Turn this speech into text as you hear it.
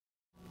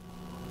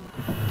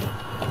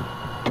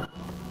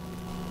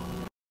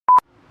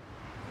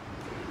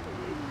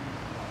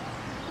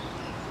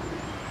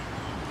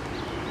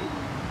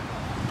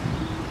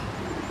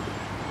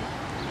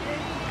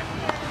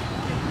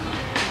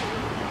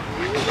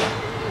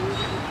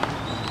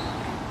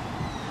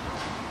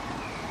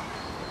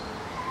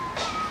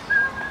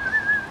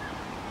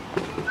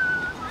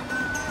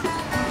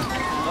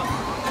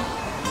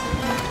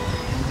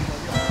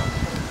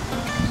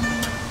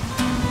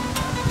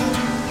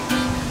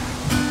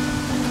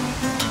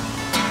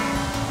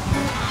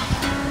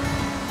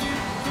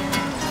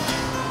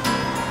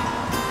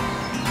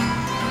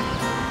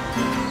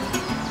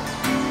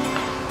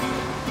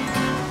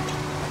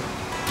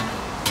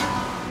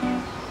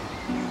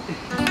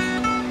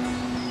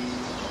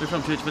We're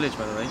from Church Village,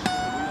 by the way.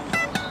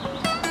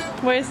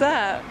 Where's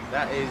that?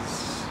 That is...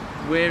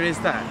 Where is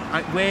that?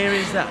 Where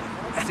is that?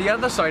 It's the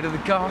other side of the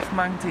Garth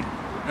Mountain,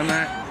 and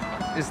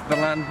that is the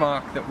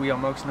landmark that we are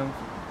most known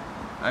for.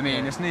 I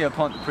mean, it's near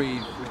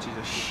Pontypridd, which is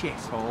a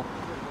shithole.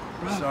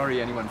 Sorry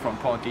anyone from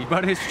Ponty,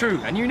 but it's true,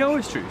 and you know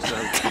it's true, so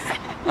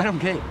I don't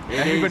care.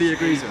 Everybody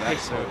agrees with that,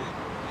 so...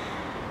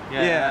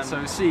 Yeah, so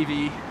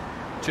CV,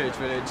 Church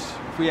Village.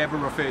 If we ever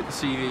refer to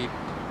CV,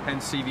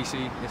 hence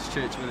CVC, it's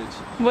Church Village.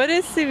 What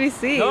is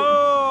CVC?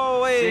 No,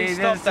 wait, See,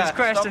 stop there's that.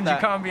 questions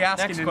stop you can't be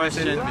asking Next in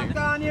question. this interview.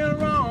 On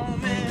your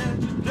own,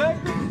 man.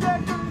 Take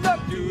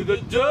to the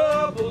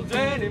double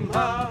denim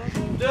house.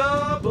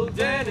 Double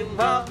denim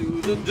house.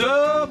 To the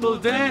double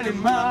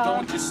denim house.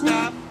 Don't you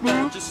stop,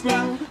 don't you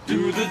stop.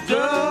 To the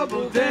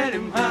double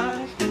denim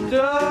house.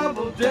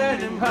 Double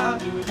denim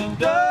house. To the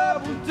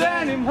double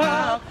denim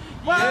house.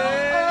 Yeah,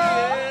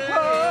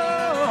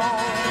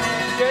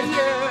 yeah,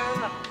 yeah.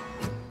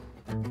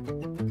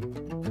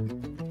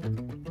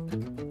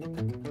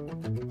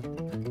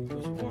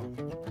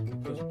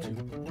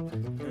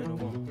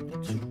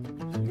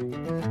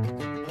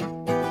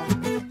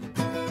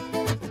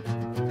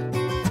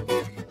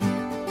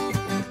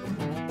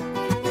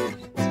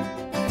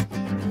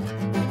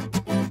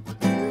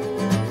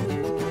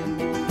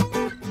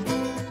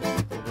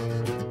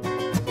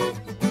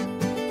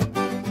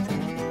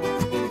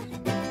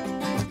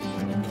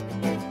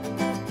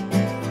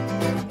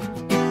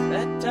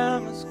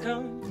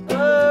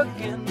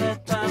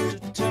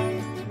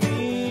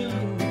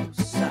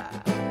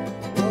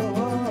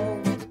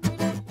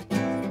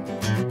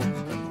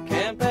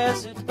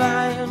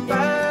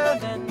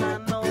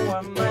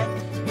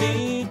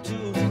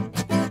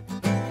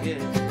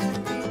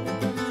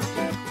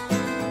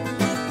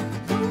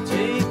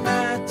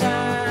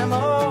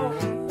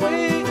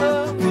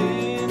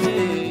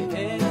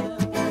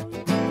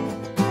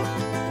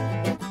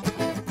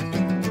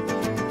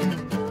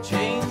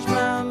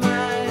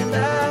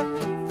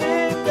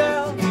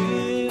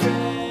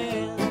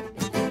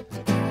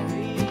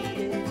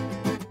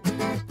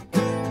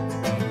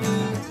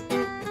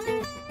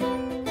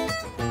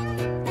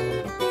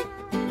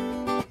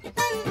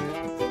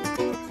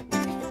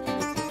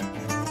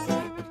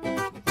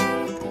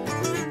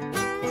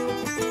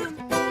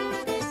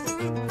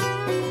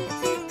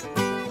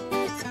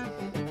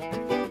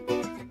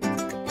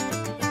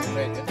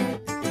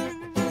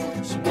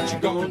 So what you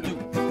gonna do?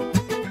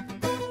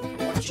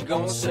 What you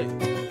gonna say?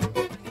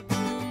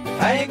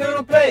 I ain't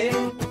gonna play it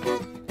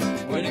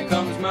when it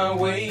comes my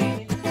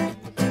way.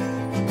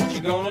 What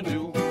you gonna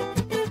do?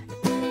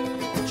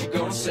 What you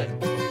gonna say?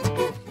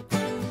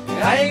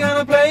 I ain't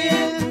gonna play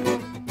it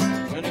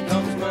when it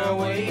comes my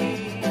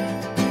way.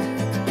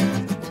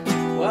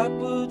 What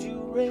would you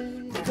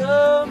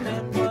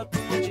recommend? What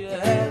would you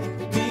have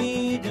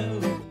me do?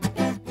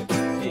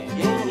 Yeah,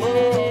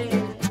 yeah, yeah.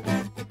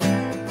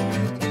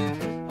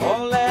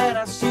 All that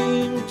I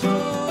seem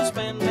to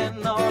spend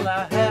and all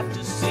I have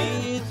to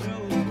see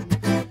through.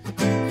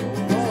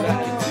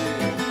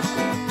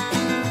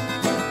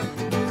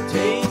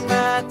 Take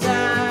my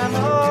time,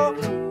 oh,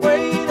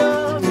 wait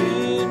a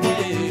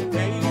minute,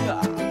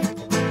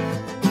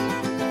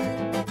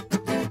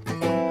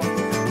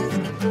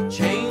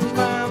 change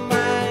my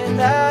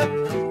mind, I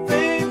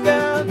think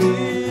I'll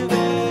give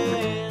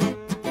in.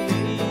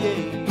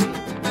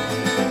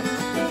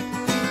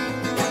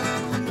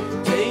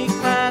 Take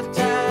my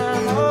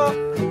time, oh,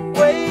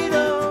 wait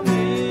a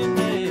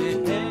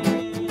minute.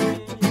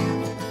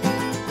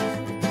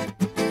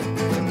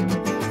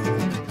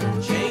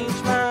 Change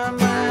my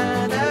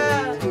mind, I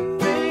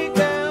think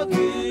I'll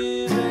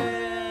give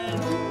in.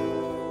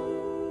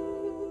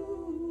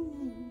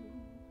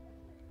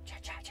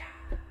 Cha-cha-cha.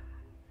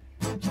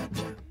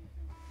 Cha-cha.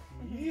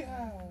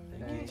 Yeah.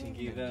 Thank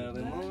you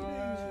very much.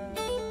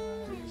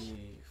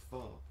 3,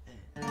 4,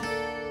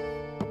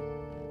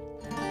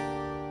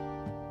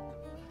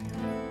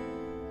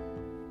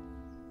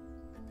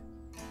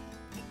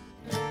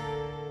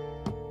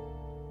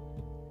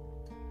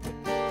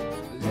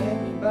 let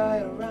me buy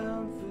a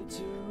round for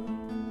two.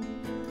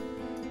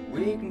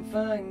 We can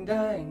find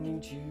dining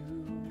too.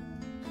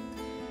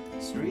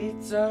 The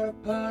streets are a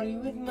party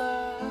with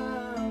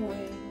my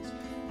wings.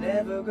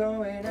 Never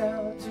going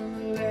out too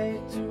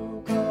late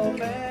to go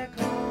back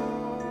home.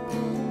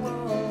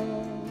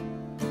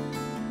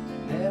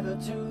 Never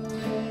too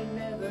late,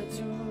 never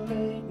too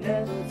late,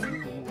 never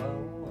too late.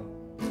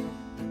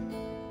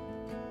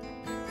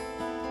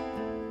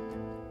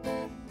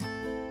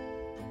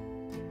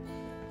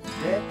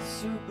 Let the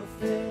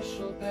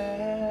superficial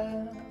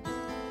pass.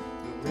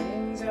 The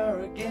rings are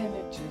a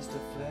gimmick, just a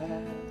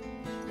flash.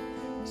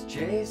 This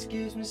chase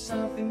gives me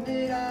something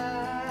that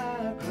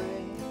I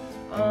crave.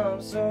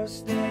 I'm so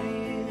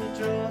steady, it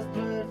draws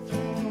blood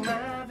through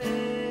my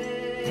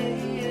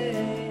veins.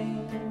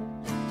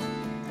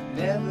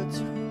 Never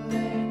too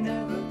late,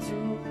 never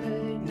too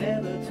late,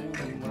 never too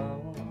late.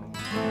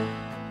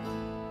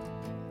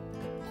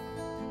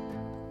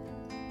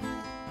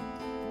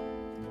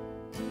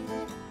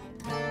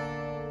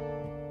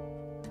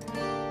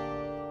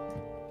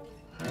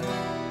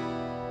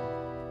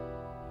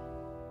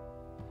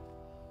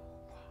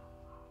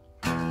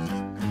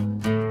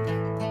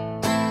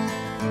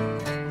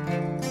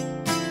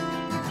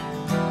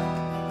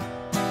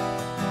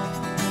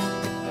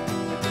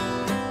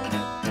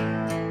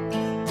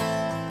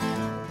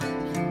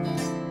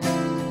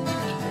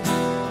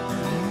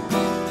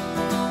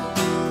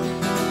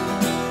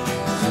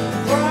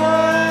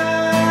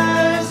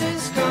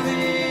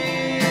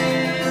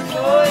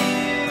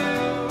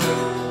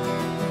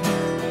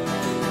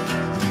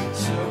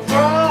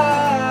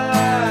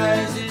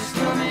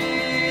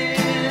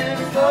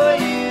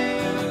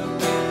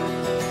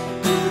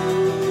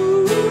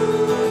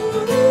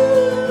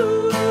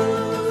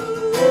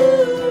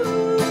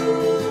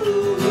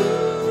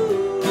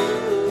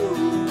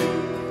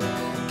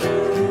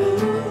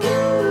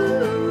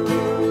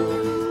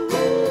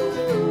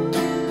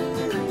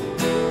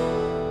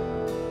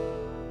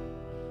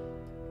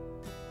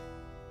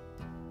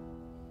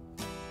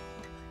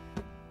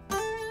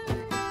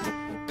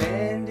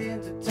 send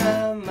into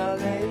time my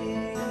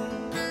lane.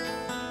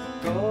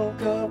 Gold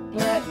cup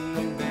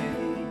platinum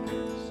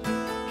bass,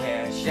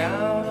 cash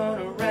out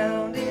on a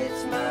round,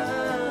 it's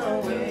my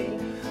way.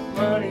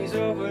 Money's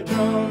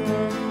overdrawn,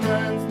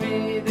 reminds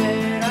me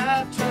that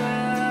I've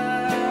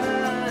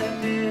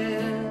tried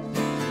this.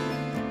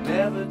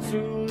 Never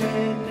too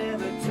late,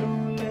 never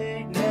too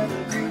late,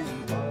 never too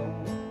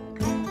long.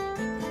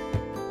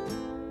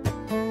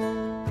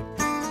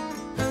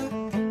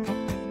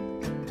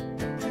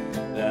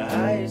 The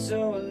heights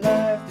of a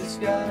life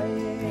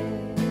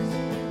disguised,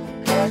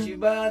 caught you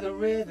by the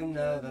rhythm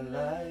of the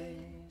lights.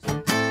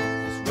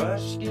 This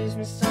rush gives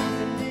me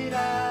something that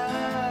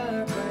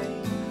I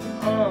crave.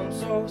 I'm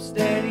so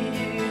steady,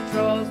 it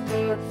draws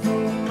blood from